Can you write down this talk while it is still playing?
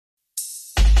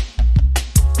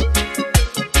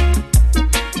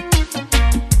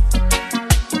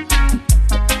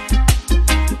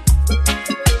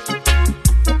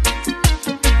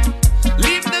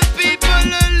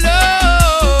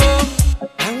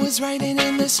was riding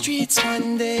in the streets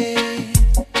one day.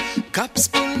 Cops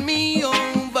pull me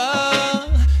over.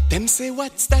 Them say,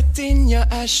 what's that in your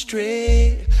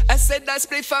ashtray? I said, that's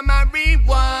play for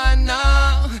marijuana.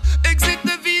 Exit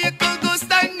the vehicle, go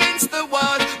stand against the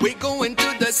wall. We going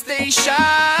to the station.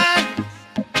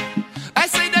 I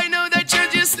said, I know that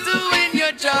you're just doing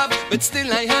your job, but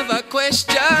still I have a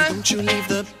question. Why don't you leave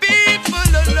the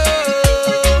people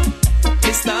alone?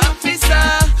 Mr. Officer,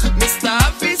 Mr.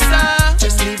 Officer,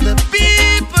 just leave the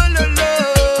people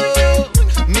alone.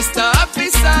 Mr.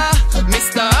 Officer,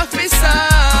 Mr. Officer.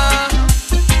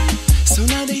 So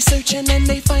now they search and then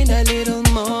they find a little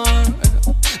more.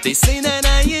 They say that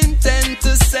I intend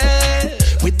to sell.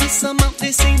 With this amount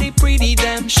they say they pretty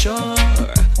damn sure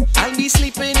I'll be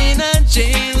sleeping in a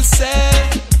jail cell.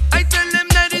 I tell them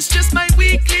that it's just my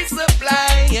weekly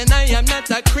supply, and I am not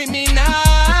a criminal.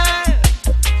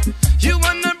 You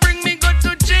wanna bring me go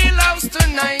to jailhouse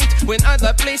tonight when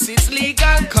other places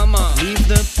legal? Come on, leave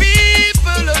the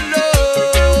people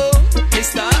alone.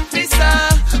 Mr. Officer,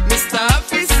 Mr.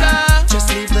 Officer, just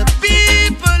leave the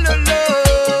people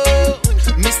alone.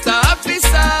 Mr.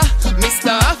 Officer,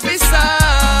 Mr. Officer.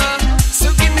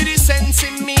 So give me the sense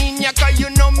in me, cause you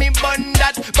know me bun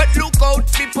that. But look out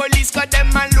for police, cause them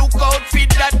a look out for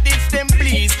that if them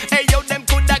please. Hey yo, them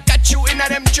coulda catch you in a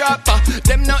them chopper.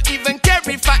 Them not even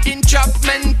carry for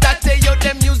entrapment. That hey yo,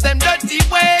 them use them dirty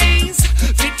ways.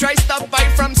 Fi try stop by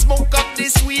from smoke up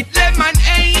this sweet lemon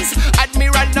haze.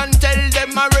 Admiral don't tell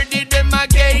them already, them a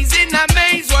gaze in a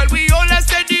maze. While we all a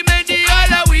steady medi,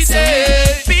 all a we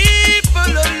say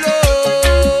people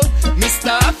alone.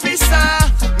 Mr. Officer,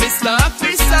 Mr.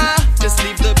 Officer, just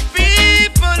leave the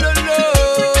people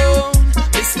alone.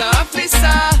 Mr.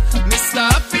 Officer, Mr.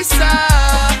 Officer.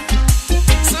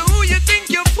 So who you think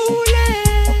you're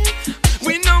fooling?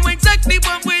 We know exactly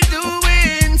what we're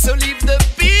doing. So leave the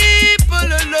people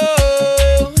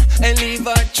alone and leave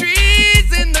our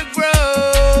trees in the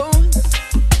ground.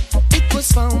 It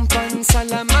was found on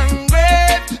Salaman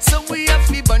grave, so we have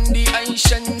to burn the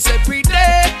Haitians every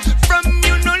day. From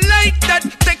you no like that,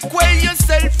 take away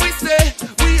yourself, we say.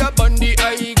 We are burn the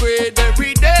high grade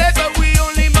every day, but we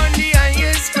only burn the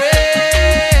highest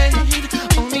grade.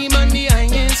 Only burn the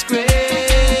highest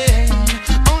grade.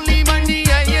 Only burn the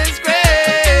highest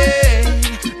grade.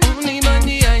 Only burn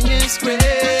the highest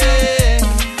grade.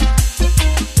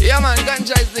 Yeah man,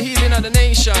 ganja is the healing of the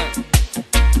nation.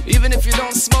 Even if you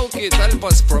don't smoke it, help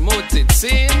us promote it,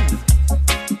 see?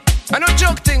 I no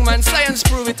joke thing man, science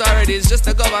prove it already, it's just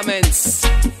the governments.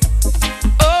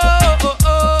 Oh, oh,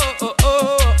 oh, oh,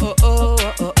 oh, oh, oh,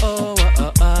 oh, oh,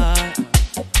 oh, oh.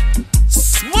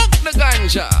 Smoke the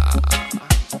ganja.